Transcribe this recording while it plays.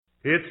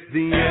It's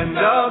the end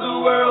of the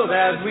world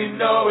as we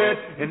know it,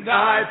 and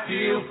I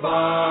feel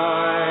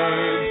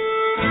fine.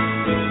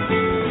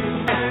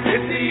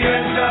 It's the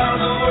end of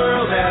the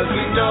world as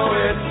we know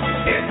it.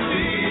 It's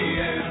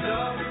the end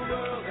of the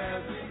world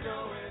as we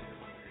know it.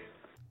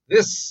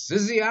 This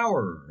is the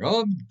hour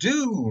of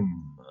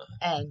doom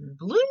and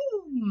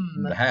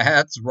bloom.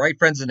 That's right,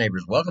 friends and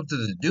neighbors. Welcome to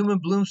the Doom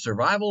and Bloom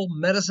Survival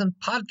Medicine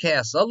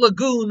Podcast, a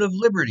lagoon of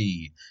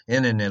liberty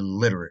in an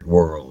illiterate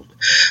world,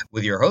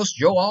 with your host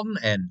Joe Alton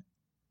and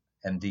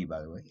MD,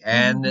 by the way,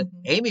 and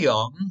Amy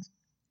Alton.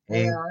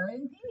 They are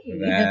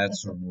indeed.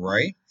 That's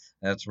right.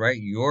 That's right.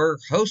 Your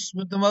host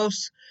with the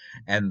most,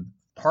 and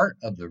part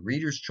of the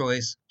Reader's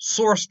Choice,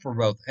 sourced for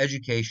both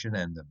education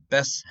and the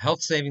best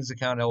health savings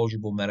account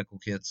eligible medical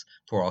kits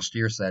for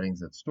austere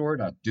settings at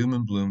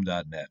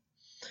store.doomandbloom.net.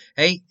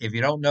 Hey, if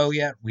you don't know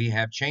yet, we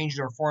have changed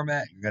our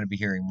format. You're going to be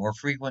hearing more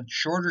frequent,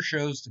 shorter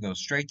shows to go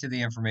straight to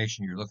the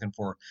information you're looking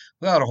for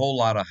without a whole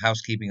lot of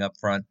housekeeping up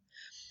front.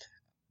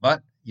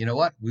 But you know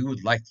what? We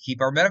would like to keep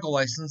our medical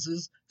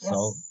licenses,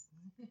 so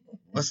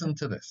listen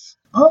to this.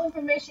 All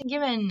information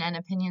given and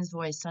opinions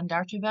voiced on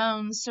Dr.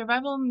 Bones'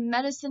 Survival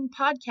Medicine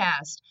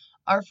Podcast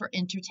are for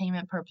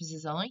entertainment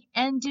purposes only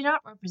and do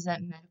not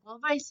represent medical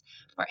advice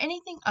for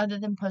anything other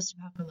than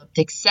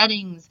post-apocalyptic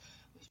settings.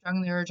 We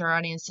strongly urge our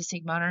audience to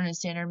seek modern and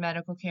standard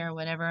medical care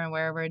whenever and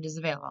wherever it is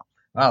available.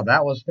 Wow,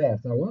 that was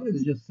fast. I wanted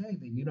to just say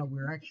that,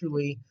 we're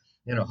actually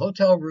in a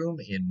hotel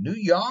room in New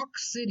York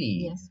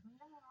City. Yes, we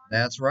are.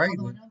 That's right.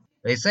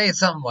 They say it's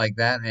something like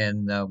that,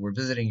 and we're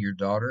visiting your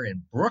daughter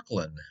in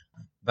Brooklyn.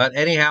 But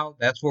anyhow,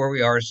 that's where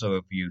we are. So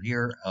if you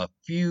hear a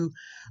few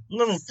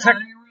little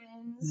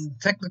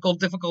technical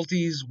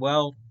difficulties,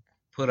 well,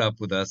 put up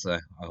with us. I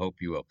hope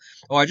you will.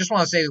 Oh, I just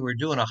want to say that we're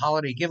doing a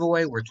holiday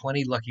giveaway where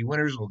 20 lucky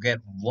winners will get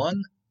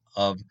one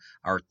of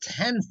our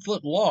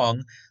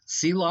 10-foot-long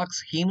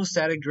Celox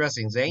hemostatic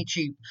dressings. They ain't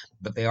cheap,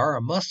 but they are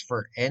a must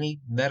for any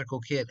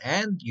medical kit,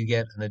 and you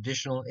get in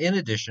addition,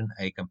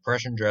 a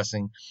compression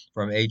dressing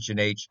from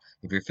H&H.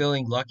 If you're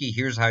feeling lucky,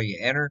 here's how you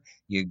enter.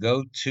 You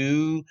go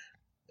to,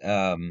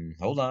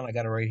 hold on, I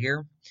got it right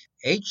here,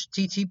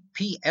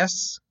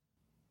 https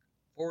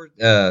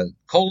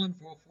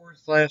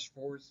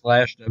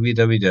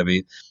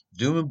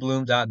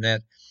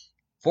 //www.doomandbloom.net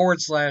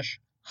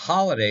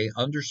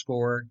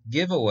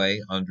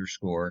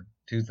 /holiday_giveaway_2019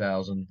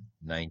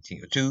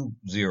 2019.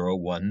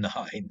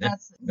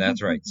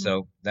 That's right.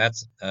 So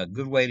that's a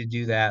good way to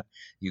do that.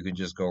 You can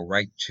just go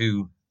right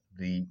to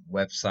the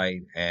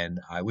website, and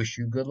I wish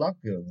you good luck.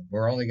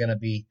 We're only going to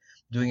be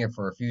doing it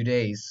for a few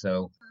days,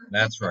 so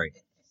that's right.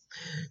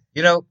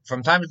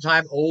 From time to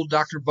time, old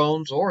Dr.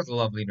 Bones or the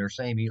lovely Nurse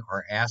Amy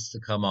are asked to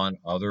come on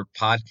other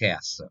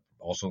podcasts,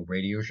 also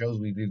radio shows.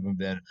 We've even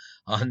been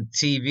on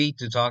TV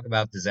to talk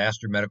about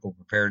disaster medical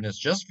preparedness.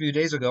 Just a few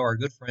days ago, our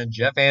good friend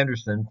Jeff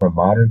Anderson from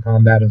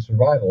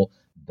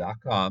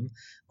ModernCombatandSurvival.com,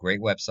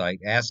 great website,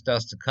 asked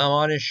us to come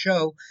on his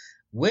show,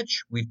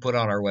 which we've put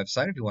on our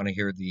website if you want to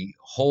hear the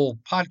whole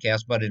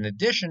podcast. But in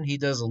addition, he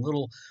does a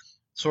little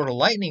sort of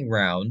lightning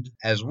round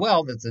as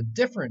well that's a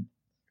different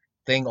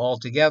thing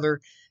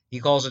altogether. He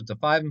calls it the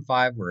 5 and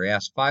 5, where he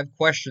asks 5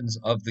 questions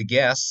of the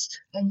guest.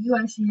 And you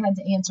actually had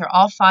to answer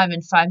all 5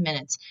 in 5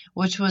 minutes,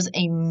 which was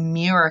a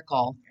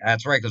miracle.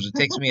 That's right, because it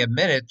takes me a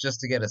minute just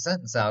to get a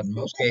sentence out in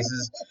most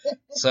cases.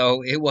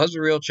 So it was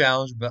a real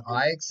challenge, but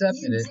I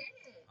accepted it.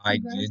 I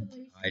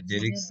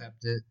did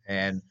accept it,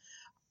 and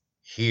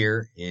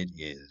here it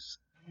is.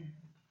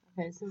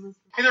 Hey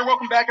there,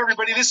 welcome back,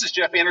 everybody. This is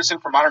Jeff Anderson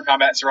from Modern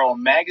Combat and Survival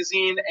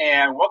Magazine,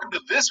 and welcome to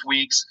this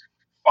week's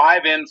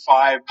 5 in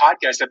 5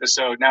 podcast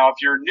episode. Now,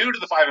 if you're new to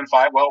the 5 in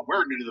 5, well,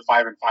 we're new to the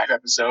 5 in 5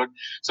 episode.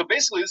 So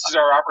basically, this is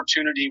our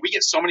opportunity. We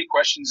get so many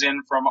questions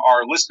in from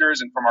our listeners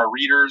and from our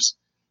readers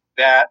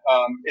that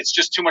it's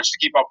just too much to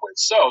keep up with.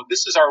 So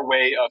this is our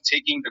way of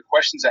taking the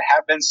questions that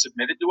have been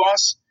submitted to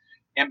us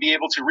and be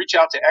able to reach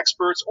out to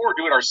experts or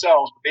do it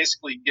ourselves, but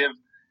basically get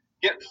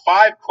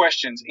 5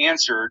 questions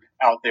answered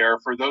out there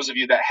for those of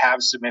you that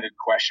have submitted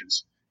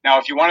questions. Now,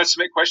 if you want to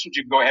submit questions,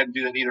 you can go ahead and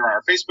do that either on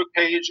our Facebook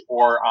page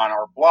or on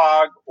our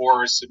blog,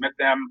 or submit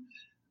them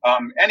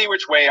any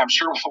which way. I'm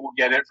sure we'll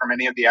get it from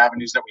any of the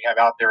avenues that we have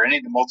out there, any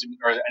of the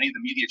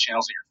media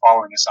channels that you're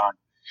following us on.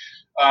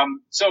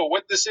 So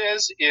what this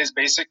is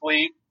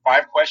basically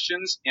 5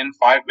 questions in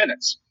 5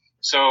 minutes.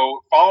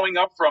 So following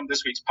up from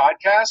this week's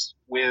podcast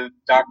with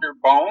Dr.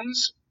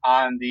 Bones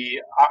on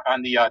the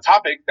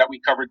topic that we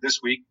covered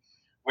this week,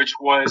 which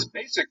was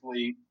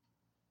basically,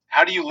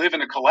 how do you live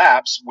in a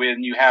collapse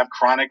when you have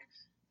chronic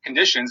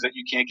conditions that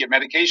you can't get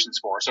medications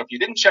for? So if you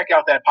didn't check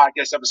out that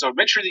podcast episode,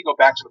 make sure that you go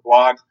back to the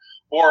blog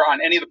or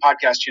on any of the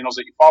podcast channels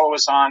that you follow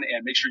us on,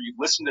 and make sure you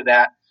listen to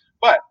that.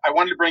 But I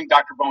wanted to bring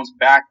Dr. Bones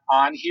back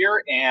on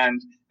here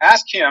and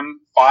ask him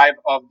 5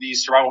 of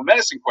these survival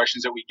medicine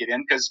questions that we get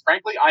in, because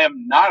frankly, I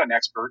am not an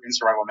expert in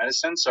survival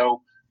medicine.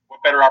 So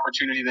what better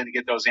opportunity than to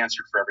get those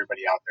answered for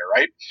everybody out there,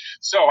 right?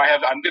 So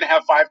I'm going to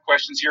have 5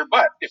 questions here,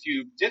 but if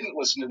you didn't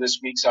listen to this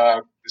week's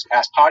this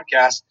past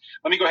podcast,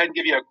 let me go ahead and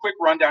give you a quick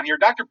rundown here.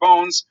 Dr.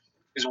 Bones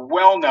is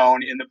well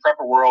known in the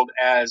prepper world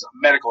as a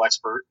medical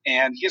expert,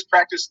 and he has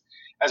practiced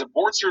as a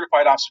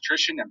board-certified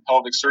obstetrician and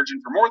pelvic surgeon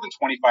for more than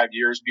 25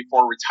 years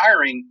before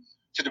retiring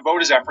to devote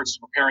his efforts to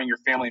preparing your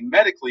family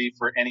medically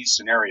for any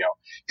scenario.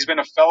 He's been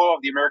a fellow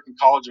of the American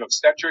College of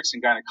Obstetrics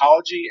and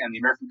Gynecology and the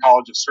American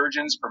College of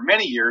Surgeons for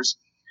many years.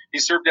 He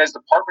served as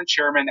department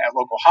chairman at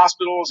local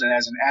hospitals and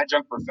as an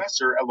adjunct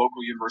professor at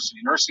local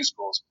university nursing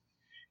schools.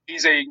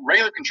 He's a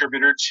regular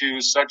contributor to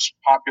such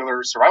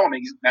popular survival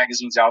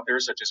magazines out there,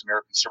 such as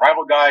American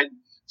Survival Guide,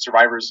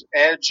 Survivor's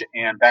Edge,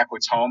 and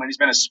Backwoods Home. And he's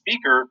been a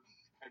speaker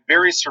at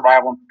various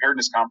survival and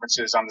preparedness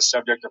conferences on the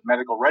subject of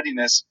medical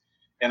readiness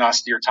in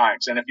austere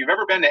times. And if you've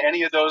ever been to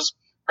any of those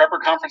prepper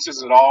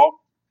conferences at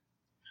all,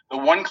 the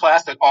one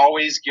class that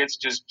always gets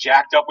just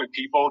jacked up with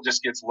people,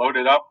 just gets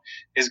loaded up,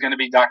 is going to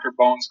be Dr.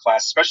 Bones'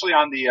 class, especially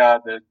on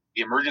the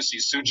emergency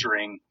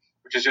suturing,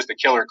 which is just a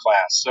killer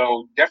class.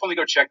 So definitely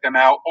go check them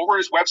out over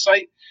his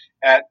website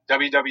at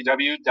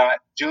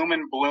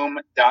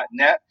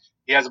www.doomandbloom.net.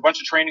 He has a bunch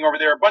of training over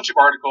there, a bunch of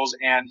articles,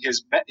 and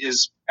his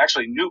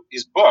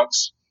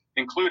books,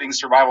 including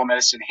Survival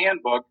Medicine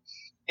Handbook.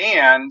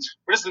 And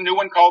what is the new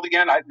one called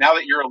again? Now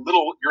that you're a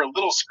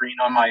little screen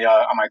on my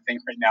thing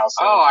right now.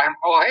 So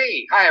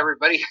Hey, hi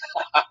everybody.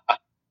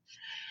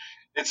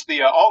 It's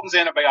the Alton's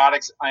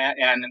Antibiotics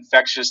and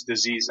Infectious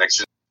Disease.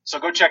 So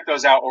go check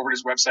those out over at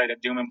his website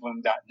at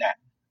doomandbloom.net.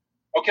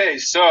 Okay,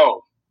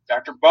 so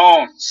Dr.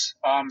 Bones.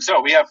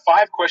 So we have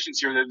 5 questions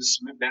here that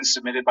have been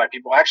submitted by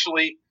people.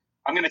 Actually,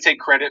 I'm going to take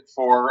credit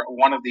for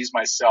one of these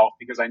myself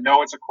because I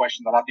know it's a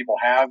question that a lot of people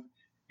have,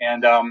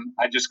 and I'm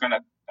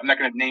not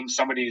going to name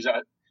somebody's.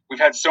 We've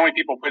had so many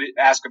people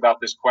ask about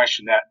this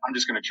question that I'm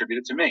just going to attribute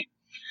it to me.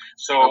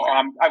 So okay.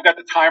 I've got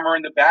the timer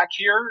in the back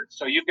here.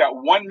 So you've got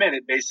 1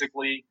 minute,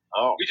 basically.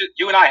 Oh.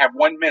 You and I have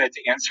 1 minute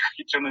to answer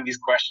each one of these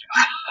questions.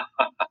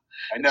 I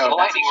know. It's a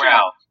lightning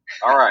round.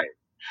 All right.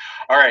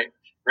 All right.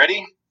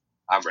 Ready?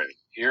 I'm ready.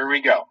 Here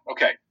we go.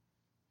 Okay.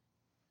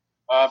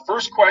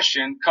 First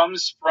question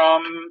comes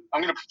from,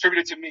 I'm going to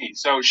attribute it to me.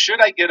 So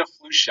should I get a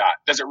flu shot?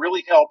 Does it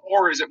really help,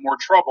 or is it more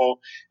trouble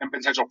and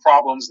potential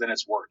problems than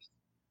it's worth?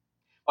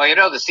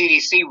 Well, the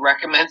CDC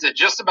recommends that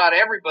just about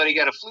everybody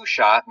get a flu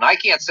shot, and I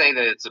can't say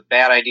that it's a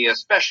bad idea,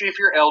 especially if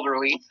you're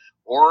elderly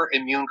or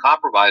immune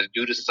compromised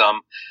due to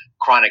some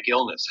chronic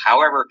illness.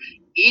 However,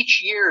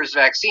 each year's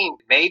vaccine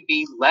may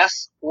be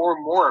less or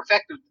more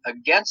effective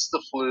against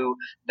the flu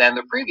than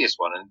the previous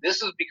one, and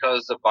this is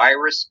because the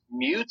virus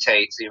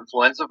mutates, the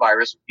influenza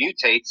virus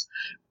mutates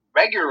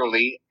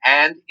regularly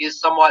and is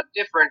somewhat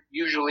different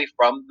usually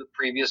from the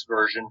previous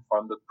version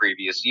from the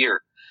previous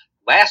year.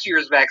 Last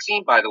year's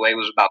vaccine, by the way,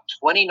 was about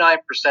 29%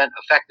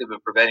 effective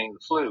in preventing the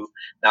flu.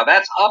 Now,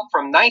 that's up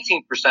from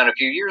 19% a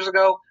few years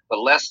ago,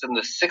 but less than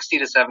the 60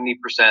 to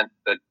 70%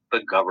 that the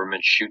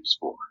government shoots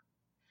for.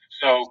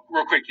 So,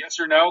 real quick, yes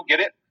or no?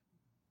 Get it?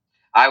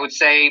 I would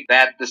say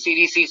that the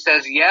CDC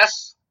says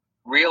yes,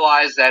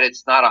 realize that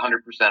it's not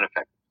 100%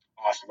 effective.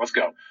 Awesome. Let's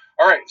go.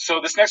 All right.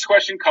 So this next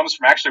question comes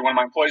from actually one of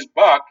my employees,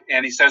 Buck,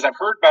 and he says, I've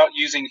heard about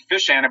using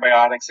fish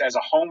antibiotics as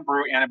a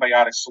homebrew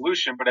antibiotic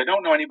solution, but I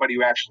don't know anybody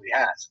who actually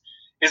has.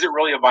 Is it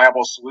really a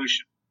viable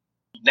solution?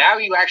 Now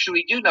you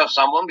actually do know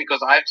someone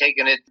because I've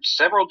taken it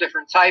several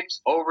different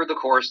types over the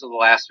course of the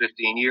last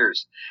 15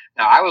 years.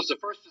 Now, I was the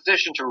first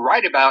physician to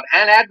write about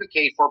and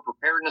advocate for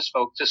preparedness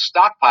folk to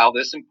stockpile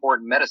this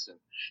important medicine.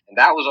 And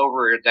that was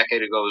over a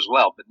decade ago as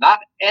well. But not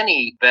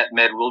any vet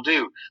med will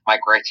do. My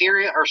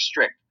criteria are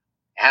strict.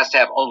 It has to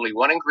have only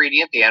one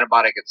ingredient, the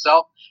antibiotic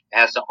itself. It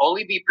has to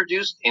only be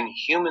produced in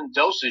human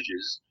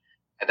dosages.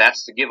 And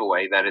that's the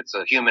giveaway, that it's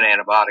a human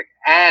antibiotic.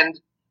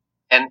 And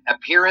an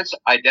appearance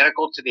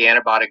identical to the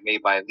antibiotic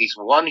made by at least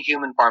one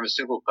human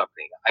pharmaceutical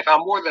company. I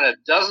found more than a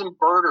dozen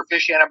bird or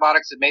fish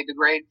antibiotics that made the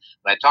grade,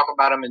 and I talk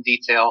about them in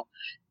detail,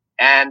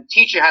 and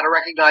teach you how to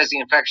recognize the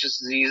infectious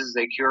diseases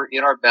they cure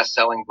in our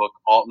best-selling book,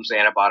 Alton's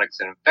Antibiotics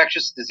and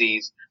Infectious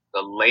Disease,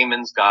 the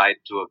Layman's Guide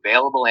to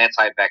Available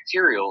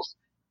Antibacterials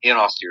in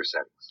Austere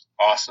Settings.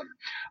 Awesome.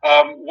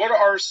 What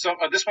are some?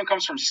 This one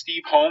comes from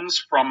Steve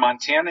Holmes from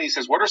Montana. He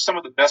says, what are some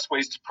of the best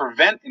ways to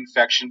prevent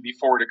infection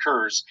before it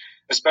occurs,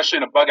 especially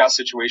in a bug-out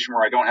situation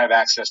where I don't have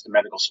access to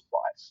medical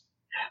supplies?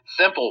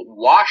 Simple.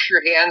 Wash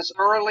your hands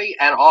thoroughly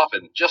and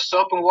often. Just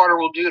soap and water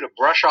will do to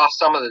brush off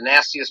some of the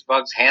nastiest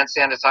bugs. Hand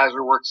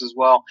sanitizer works as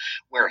well.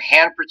 Wear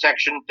hand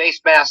protection, face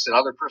masks, and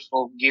other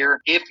personal gear.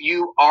 If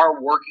you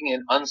are working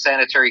in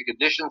unsanitary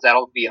conditions,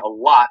 that'll be a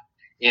lot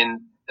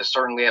in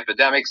certainly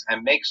epidemics,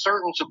 and make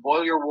certain to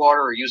boil your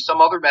water or use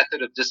some other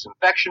method of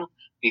disinfection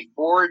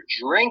before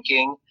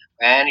drinking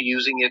and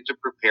using it to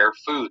prepare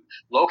food.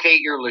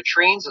 Locate your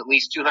latrines at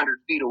least 200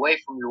 feet away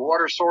from your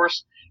water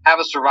source. Have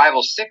a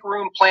survival sick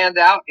room planned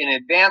out in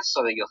advance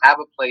so that you'll have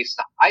a place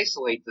to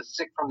isolate the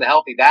sick from the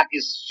healthy. That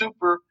is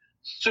super,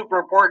 super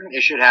important.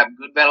 It should have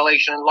good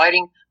ventilation and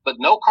lighting, but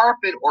no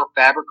carpet or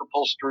fabric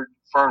upholstered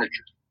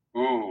furniture.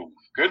 Ooh,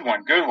 good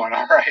one, good one.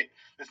 All right.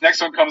 This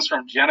next one comes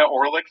from Jenna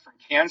Orlick from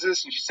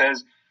Kansas, and she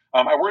says,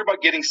 I worry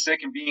about getting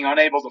sick and being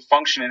unable to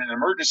function in an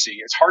emergency.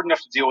 It's hard enough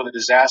to deal with a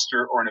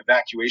disaster or an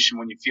evacuation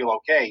when you feel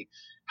okay.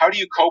 How do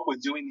you cope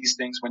with doing these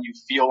things when you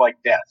feel like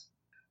death?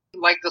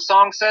 Like the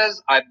song says,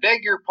 I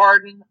beg your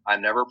pardon, I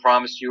never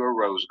promised you a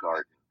rose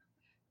garden.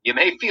 You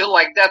may feel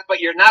like death, but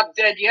you're not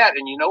dead yet.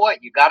 And you know what?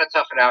 You got to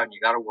tough it out and you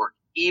got to work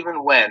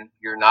even when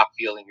you're not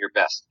feeling your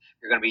best.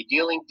 You're going to be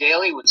dealing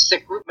daily with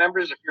sick group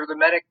members if you're the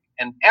medic,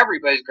 and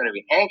everybody's going to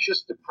be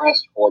anxious,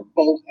 depressed, or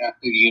both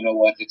after you know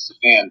what hits the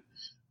fan.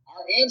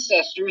 Our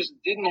ancestors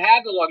didn't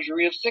have the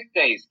luxury of sick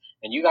days,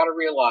 and you got to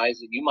realize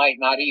that you might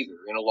not either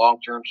in a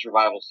long-term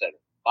survival setting.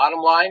 Bottom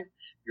line,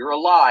 you're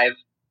alive,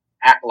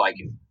 act like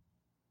it.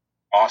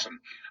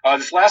 Awesome.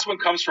 This last one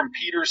comes from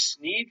Peter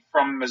Sneed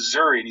from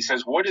Missouri, and he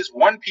says, what is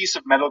one piece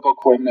of medical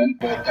equipment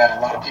that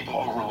a lot of people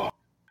overlook?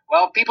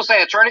 Well, people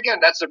say a tourniquet,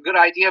 that's a good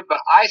idea, but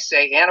I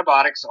say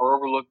antibiotics are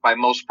overlooked by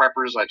most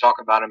preppers. I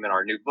talk about them in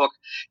our new book.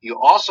 You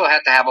also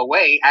have to have a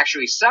way,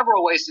 actually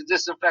several ways to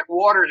disinfect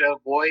water to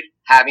avoid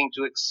having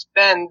to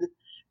expend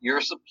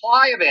your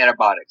supply of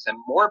antibiotics. And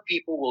more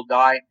people will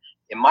die,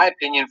 in my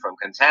opinion, from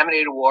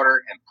contaminated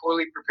water and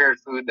poorly prepared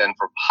food than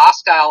from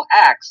hostile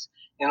acts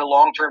in a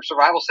long-term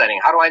survival setting.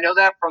 How do I know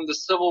that? From the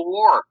Civil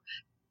War.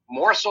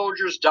 More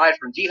soldiers died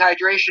from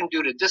dehydration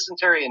due to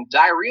dysentery and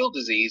diarrheal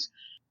disease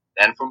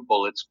than from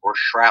bullets or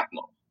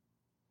shrapnel.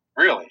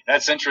 Really?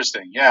 That's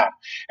interesting. Yeah.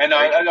 And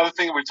another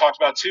thing that we talked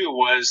about too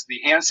was the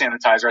hand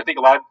sanitizer. I think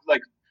a lot of,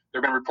 like,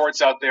 there have been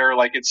reports out there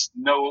like it's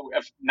not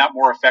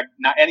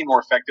any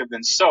more effective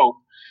than soap,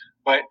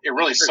 but it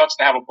really sucks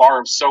to have a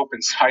bar of soap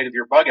inside of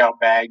your bug out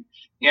bag.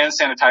 Hand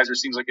sanitizer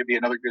seems like it'd be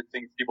another good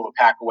thing for people to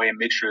pack away and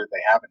make sure that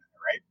they have it in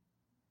there, right?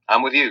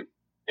 I'm with you.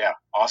 Yeah.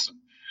 Awesome.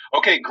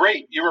 Okay,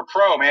 great. You're a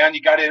pro, man.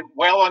 You got it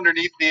well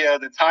underneath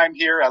the time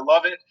here. I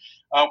love it.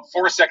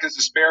 4 seconds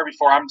to spare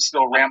before I'm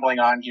still rambling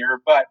on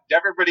here. But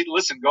everybody,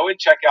 listen, go and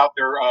check out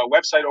their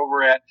website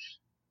over at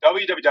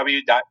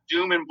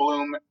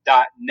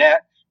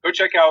www.doomandbloom.net. Go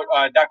check out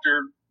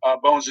Dr.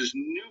 Bones'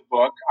 new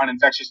book on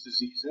infectious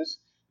diseases,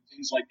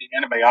 things like the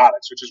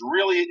antibiotics, which is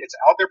really, it's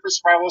out there for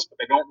survivalists, but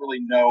they don't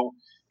really know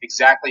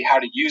exactly how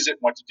to use it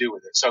and what to do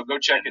with it. So go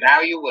check it out.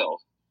 Now you will.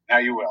 Now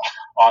you will.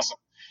 Awesome.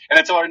 And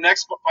until our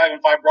next 5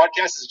 and 5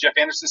 broadcast, this is Jeff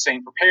Anderson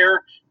saying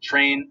prepare,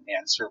 train,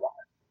 and survive.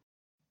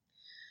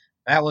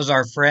 That was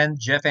our friend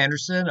Jeff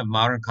Anderson of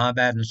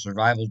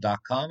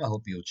ModernCombatAndSurvival.com. I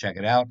hope you'll check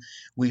it out.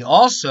 We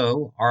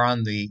also are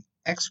on the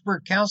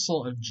Expert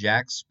Council of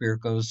Jack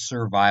Spirko's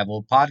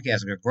Survival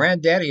Podcast. We're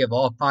granddaddy of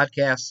all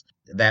podcasts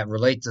that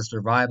relate to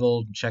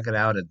survival. Check it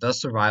out at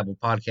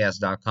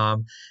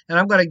thesurvivalpodcast.com. And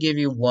I'm going to give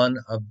you one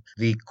of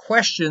the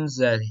questions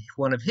that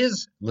one of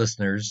his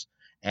listeners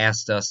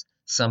asked us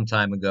some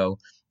time ago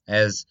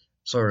as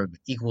sort of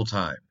equal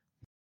time.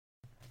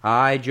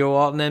 Hi, Joe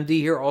Alton, MD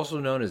here, also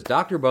known as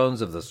Dr.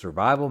 Bones of the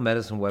survival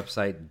medicine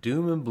website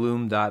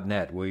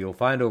doomandbloom.net, where you'll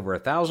find over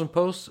 1,000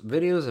 posts,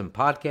 videos, and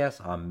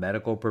podcasts on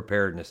medical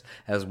preparedness,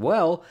 as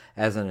well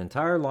as an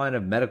entire line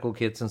of medical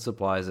kits and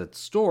supplies at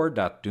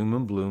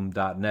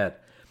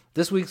store.doomandbloom.net.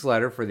 This week's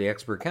letter for the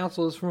Expert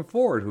Council is from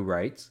Ford, who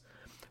writes,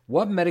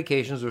 what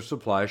medications or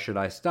supplies should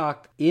I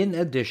stock in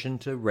addition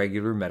to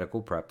regular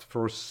medical preps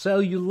for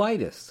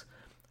cellulitis?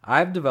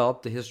 I've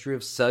developed a history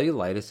of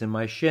cellulitis in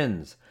my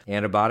shins.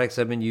 Antibiotics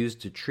have been used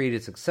to treat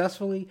it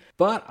successfully,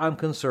 but I'm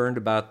concerned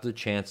about the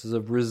chances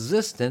of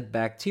resistant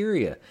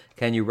bacteria.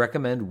 Can you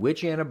recommend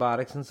which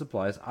antibiotics and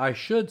supplies I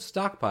should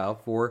stockpile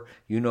for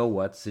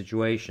you-know-what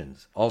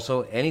situations?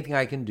 Also, anything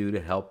I can do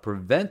to help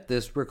prevent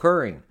this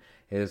recurring.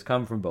 It has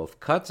come from both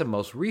cuts and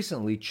most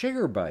recently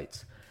chigger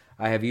bites.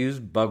 I have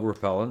used bug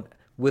repellent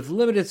with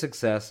limited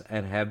success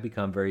and have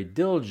become very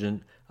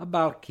diligent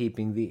about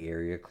keeping the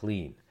area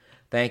clean.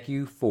 Thank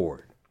you,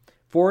 Ford.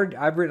 Ford,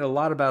 I've written a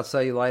lot about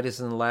cellulitis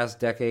in the last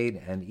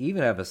decade and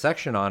even have a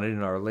section on it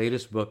in our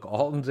latest book,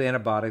 Alton's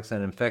Antibiotics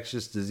and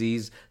Infectious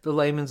Disease, The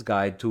Layman's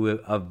Guide to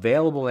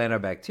Available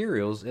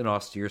Antibacterials in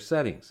Austere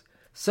Settings.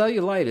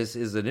 Cellulitis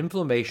is an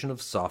inflammation of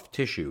soft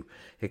tissue.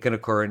 It can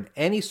occur in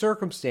any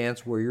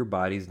circumstance where your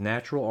body's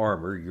natural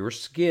armor, your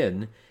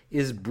skin,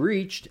 is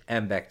breached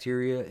and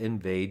bacteria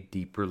invade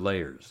deeper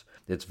layers.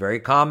 It's very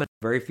common.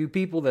 Very few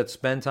people that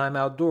spend time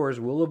outdoors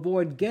will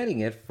avoid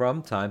getting it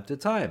from time to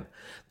time.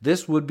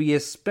 This would be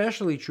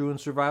especially true in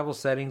survival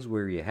settings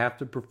where you have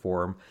to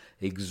perform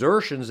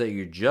exertions that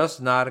you're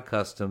just not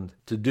accustomed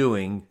to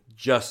doing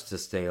just to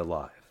stay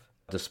alive.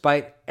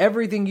 Despite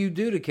everything you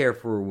do to care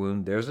for a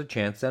wound, there's a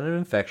chance that an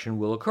infection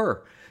will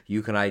occur.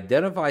 You can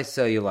identify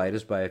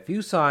cellulitis by a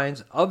few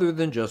signs other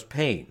than just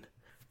pain.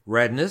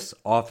 Redness,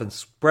 often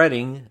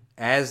spreading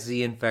as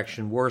the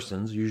infection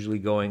worsens, usually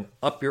going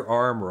up your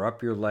arm or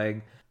up your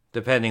leg,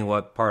 depending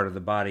what part of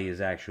the body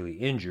is actually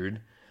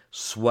injured.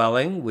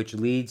 Swelling, which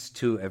leads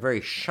to a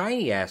very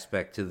shiny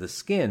aspect to the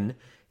skin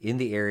in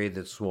the area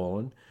that's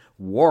swollen.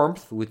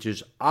 Warmth, which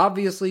is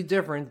obviously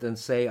different than,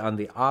 say, on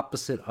the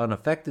opposite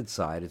unaffected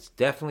side. It's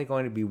definitely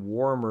going to be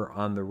warmer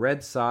on the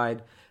red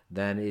side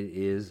than it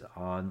is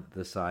on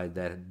the side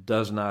that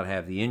does not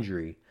have the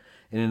injury.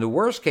 And in the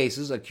worst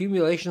cases,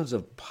 accumulations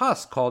of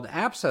pus called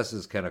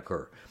abscesses can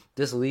occur.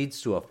 This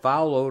leads to a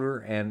foul odor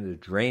and the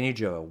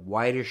drainage of a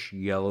whitish,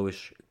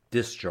 yellowish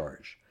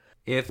discharge.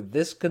 If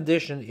this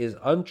condition is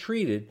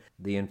untreated,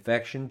 the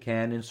infection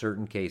can, in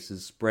certain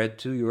cases, spread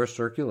to your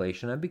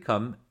circulation and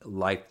become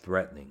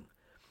life-threatening.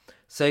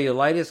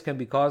 Cellulitis can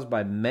be caused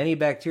by many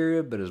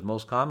bacteria, but is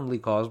most commonly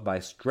caused by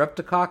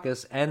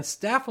Streptococcus and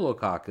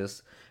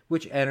Staphylococcus,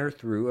 which enter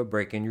through a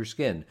break in your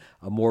skin.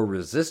 A more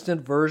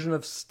resistant version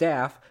of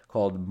staph,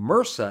 called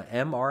MRSA,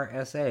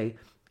 MRSA,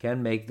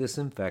 can make this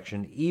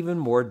infection even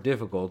more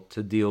difficult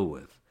to deal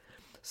with.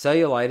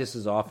 Cellulitis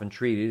is often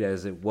treated,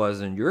 as it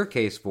was in your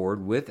case,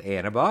 Ford, with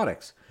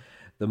antibiotics.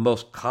 The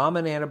most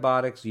common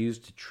antibiotics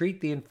used to treat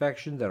the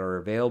infection that are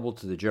available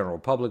to the general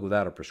public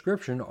without a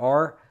prescription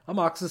are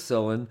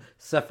amoxicillin,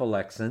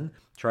 cephalexin,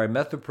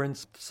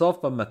 trimethoprim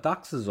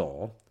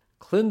sulfamethoxazole,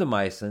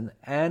 clindamycin,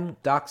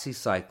 and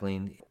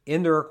doxycycline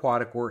in their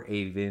aquatic or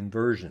avian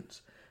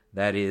versions.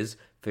 That is,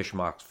 Fish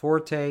Mox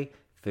Forte,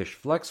 Fish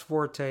Flex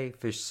Forte,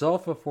 Fish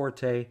Sulfa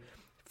Forte,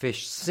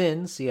 Fish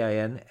Sin,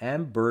 CIN,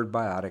 and Bird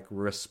Biotic,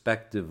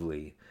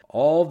 respectively.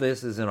 All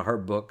this is in our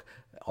book,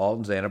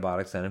 Alton's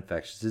Antibiotics and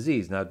Infectious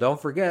Disease. Now, don't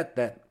forget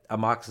that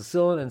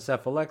amoxicillin and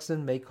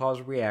cephalexin may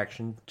cause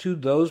reaction to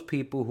those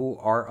people who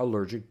are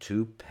allergic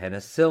to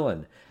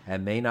penicillin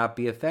and may not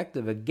be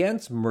effective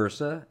against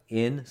MRSA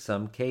in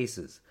some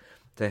cases.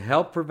 To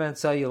help prevent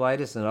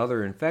cellulitis and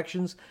other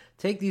infections,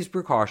 take these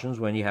precautions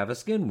when you have a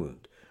skin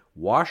wound.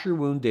 Wash your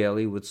wound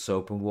daily with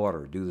soap and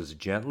water. Do this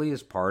gently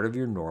as part of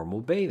your normal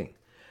bathing.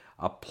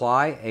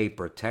 Apply a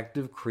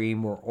protective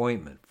cream or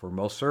ointment. For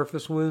most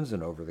surface wounds,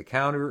 and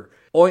over-the-counter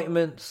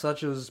ointment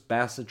such as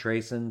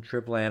bacitracin,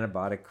 triple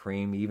antibiotic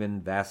cream,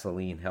 even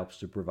Vaseline helps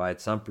to provide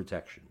some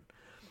protection.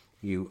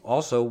 You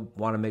also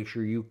want to make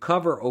sure you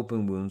cover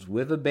open wounds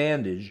with a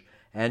bandage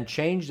and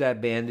change that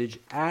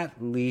bandage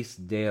at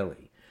least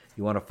daily.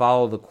 You want to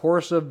follow the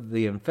course of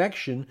the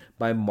infection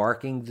by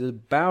marking the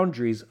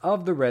boundaries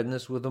of the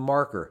redness with a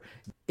marker.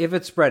 If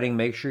it's spreading,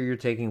 make sure you're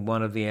taking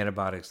one of the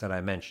antibiotics that I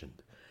mentioned.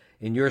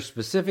 In your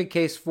specific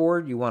case,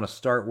 Ford, you want to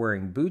start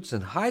wearing boots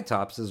and high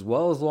tops as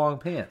well as long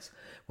pants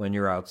when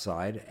you're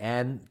outside,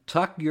 and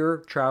tuck your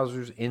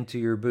trousers into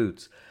your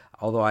boots.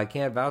 Although I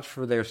can't vouch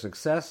for their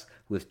success,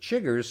 with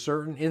chiggers,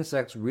 certain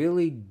insects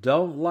really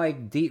don't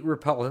like DEET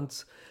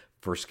repellents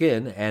for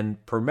skin, and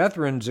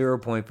permethrin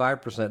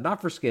 0.5%,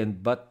 not for skin,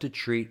 but to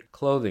treat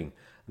clothing.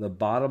 The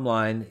bottom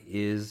line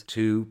is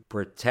to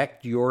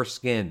protect your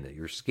skin.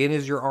 Your skin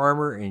is your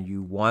armor, and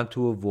you want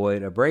to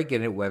avoid a break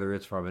in it, whether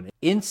it's from an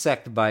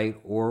insect bite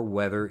or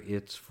whether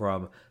it's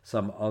from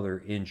some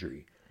other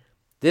injury.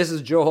 This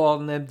is Joe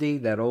Alton, MD,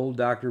 that old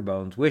Dr.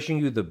 Bones, wishing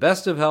you the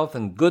best of health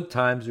in good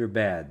times or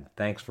bad.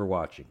 Thanks for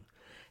watching.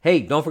 Hey,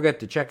 don't forget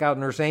to check out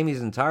Nurse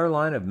Amy's entire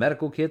line of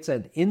medical kits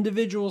and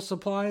individual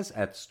supplies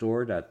at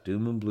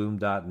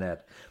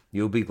store.doomandbloom.net.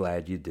 You'll be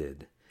glad you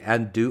did.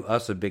 And do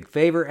us a big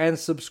favor and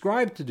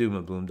subscribe to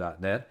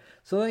doomandbloom.net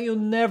so that you'll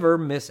never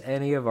miss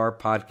any of our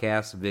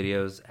podcasts,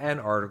 videos, and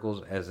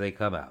articles as they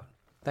come out.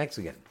 Thanks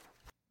again.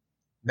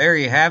 There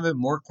you have it.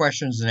 More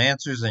questions and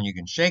answers than you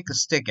can shake a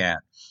stick at.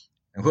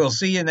 And we'll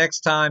see you next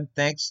time.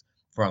 Thanks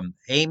from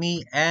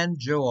Amy and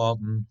Joe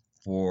Alton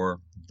for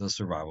the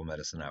Survival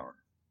Medicine Hour.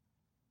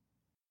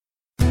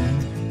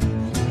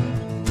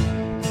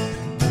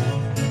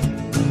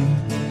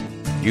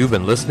 You've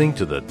been listening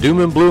to the Doom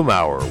and Bloom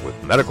Hour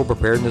with medical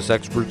preparedness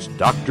experts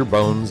Dr.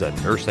 Bones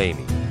and Nurse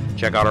Amy.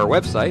 Check out our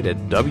website at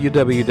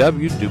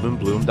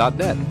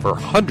www.doomandbloom.net for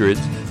hundreds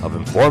of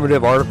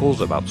informative articles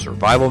about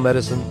survival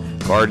medicine,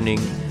 gardening,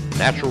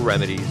 natural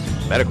remedies,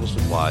 medical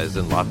supplies,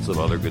 and lots of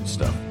other good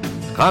stuff.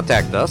 To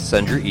contact us,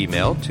 send your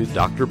email to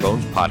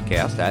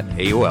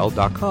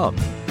drbonespodcast@aol.com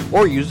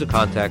or use the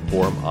contact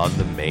form on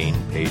the main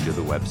page of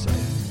the website.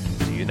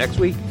 See you next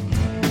week.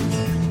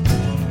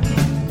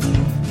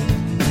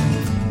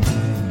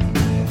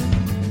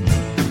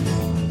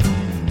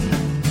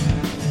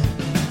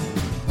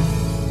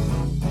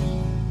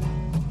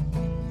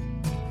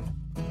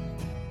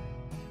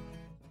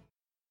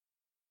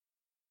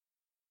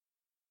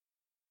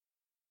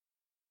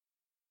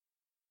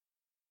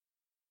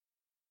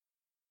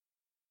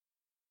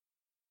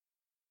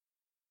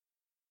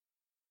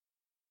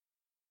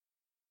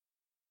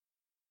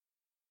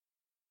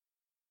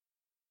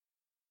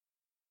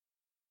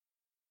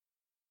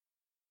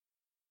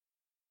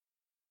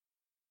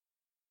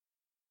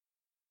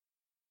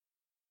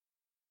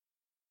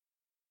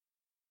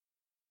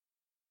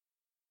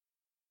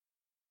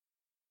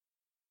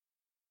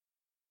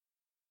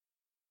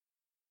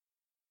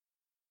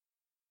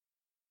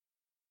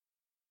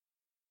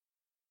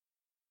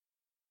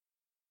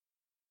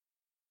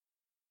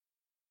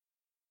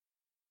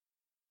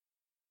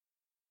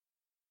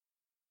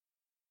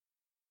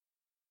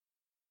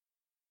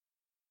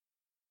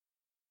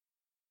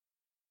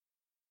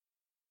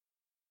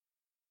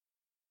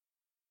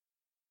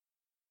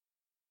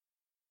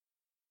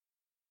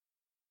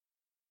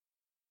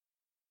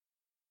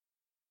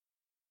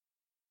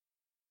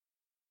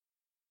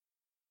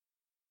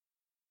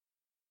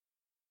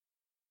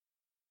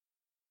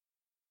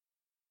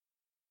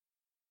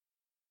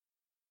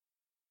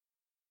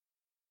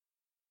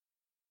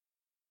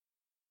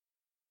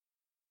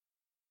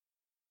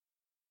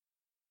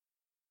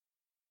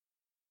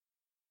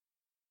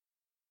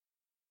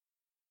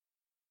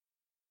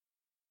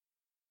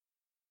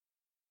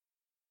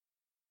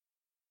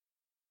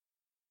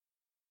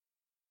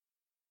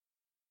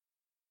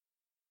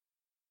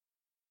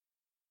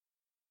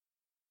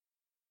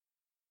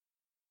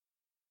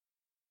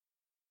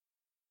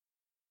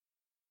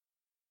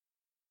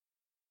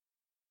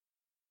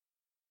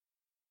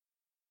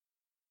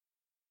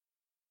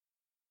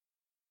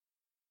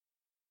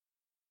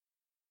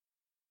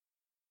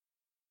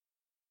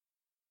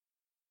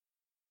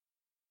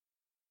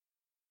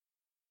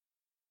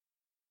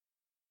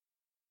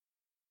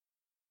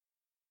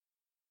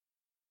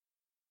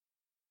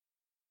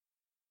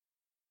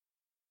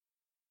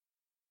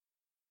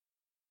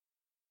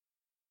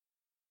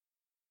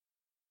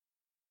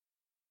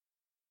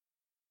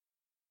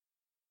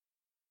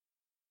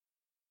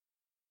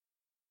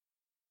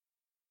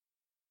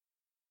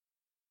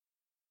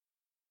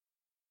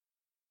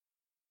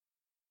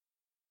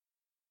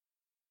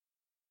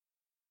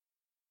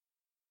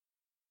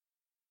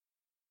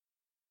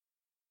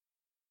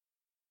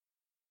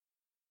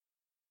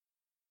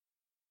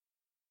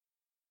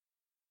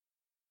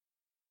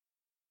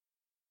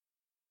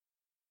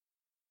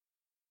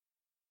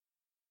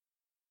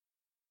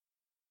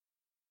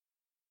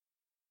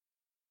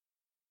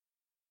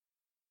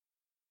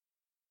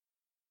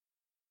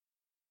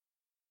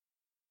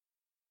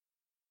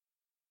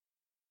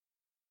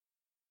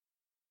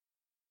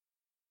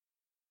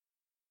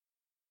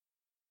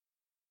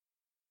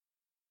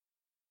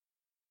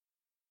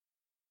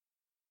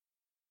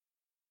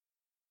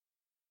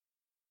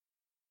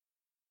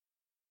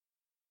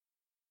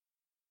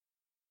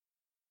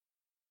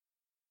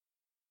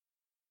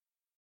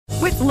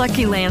 With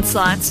Lucky Land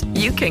Slots,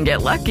 you can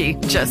get lucky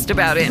just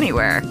about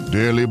anywhere.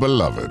 Dearly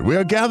beloved, we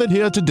are gathered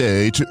here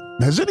today to...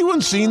 Has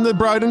anyone seen the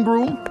bride and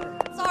groom?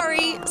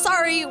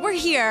 Sorry, we're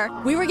here.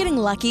 We were getting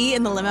lucky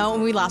in the limo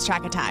and we lost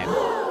track of time.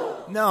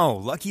 No,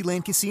 Lucky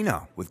Land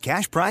Casino, with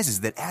cash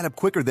prizes that add up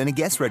quicker than a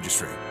guest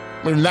registry.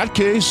 In that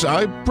case,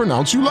 I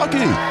pronounce you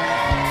lucky.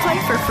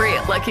 Play for free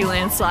at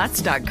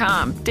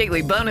LuckyLandSlots.com.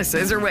 Daily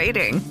bonuses are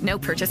waiting. No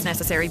purchase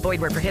necessary.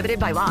 Void where prohibited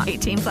by law.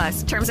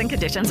 18+. Terms and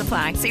conditions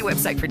apply. See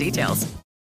website for details.